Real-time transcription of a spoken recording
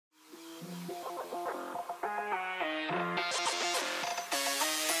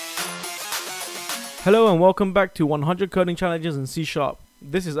Hello and welcome back to 100 Coding Challenges in C#.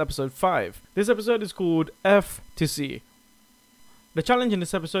 This is episode 5. This episode is called F to C. The challenge in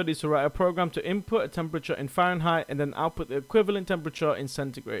this episode is to write a program to input a temperature in Fahrenheit and then output the equivalent temperature in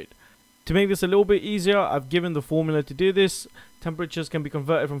centigrade. To make this a little bit easier, I've given the formula to do this. Temperatures can be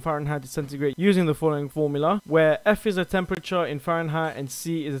converted from Fahrenheit to centigrade using the following formula, where F is a temperature in Fahrenheit and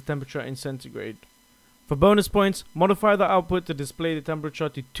C is a temperature in centigrade. For bonus points, modify the output to display the temperature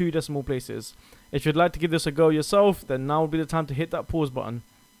to 2 decimal places. If you'd like to give this a go yourself, then now would be the time to hit that pause button.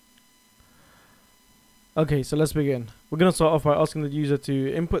 Okay, so let's begin. We're going to start off by asking the user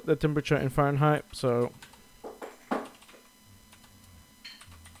to input the temperature in Fahrenheit. So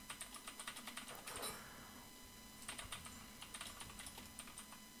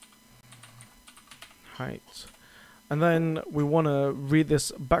height. And then we want to read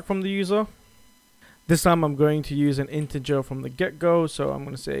this back from the user. This time I'm going to use an integer from the get-go, so I'm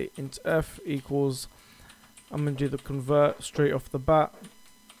going to say int f equals, I'm going to do the convert straight off the bat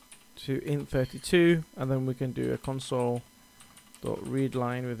to int32, and then we can do a console.read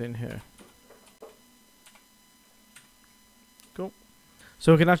line within here. Cool.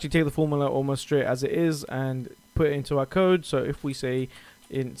 So we can actually take the formula almost straight as it is and put it into our code. So if we say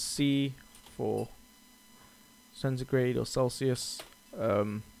int C for centigrade or Celsius,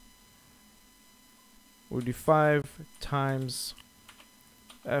 we'll do 5 times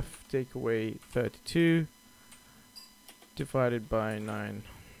f take away 32 divided by 9,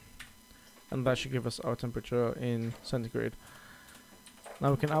 and that should give us our temperature in centigrade.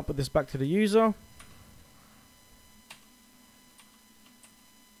 Now we can output this back to the user.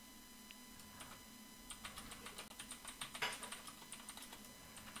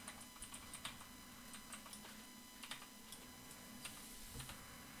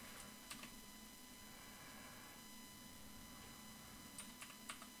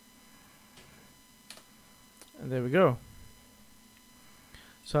 And there we go.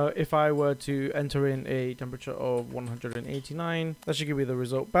 So if I were to enter in a temperature of 189, that should give me the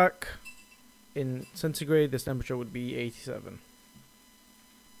result back. In centigrade, this temperature would be 87.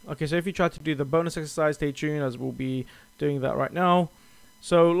 Okay, so if you try to do the bonus exercise, stay tuned as we'll be doing that right now.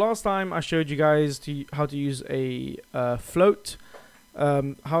 So last time I showed you guys how to use a float.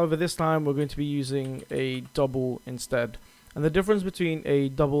 However, this time we're going to be using a double instead. And the difference between a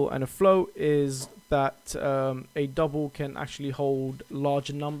double and a float is that a double can actually hold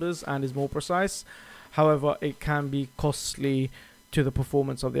larger numbers and is more precise. However, it can be costly to the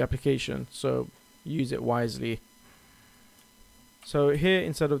performance of the application, so use it wisely. So here,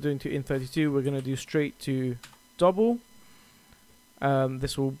 instead of doing to int32, we're going to do straight to double.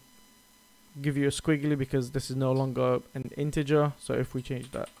 This will give you a squiggly because this is no longer an integer. So if we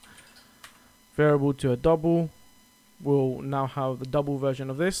change that variable to a double, we'll now have the double version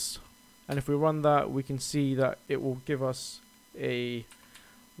of this, and if we run that, we can see that it will give us a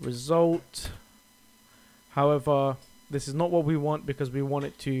result. However, this is not what we want because we want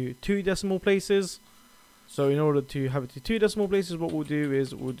it to 2 decimal places. So in order to have it to 2 decimal places, what we'll do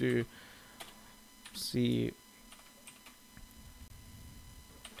is we'll do C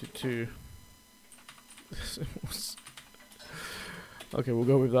to 2. Okay, we'll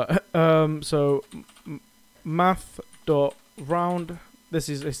go with that. So math.round, this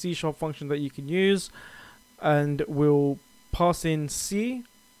is a C# function that you can use, and we'll pass in C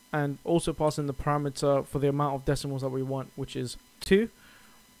and also pass in the parameter for the amount of decimals that we want, which is 2,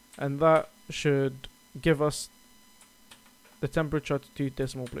 and that should give us the temperature to 2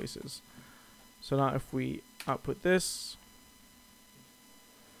 decimal places. So now if we output this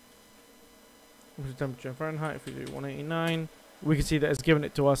with the temperature in Fahrenheit, if we do 189, we can see that it's given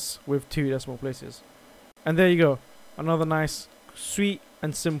it to us with 2 decimal places. And there you go, another nice, sweet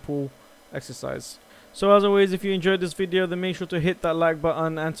and simple exercise. So as always, if you enjoyed this video, then make sure to hit that like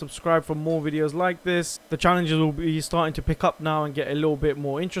button and subscribe for more videos like this. The challenges will be starting to pick up now and get a little bit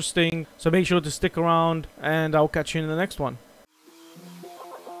more interesting, so make sure to stick around, and I'll catch you in the next one.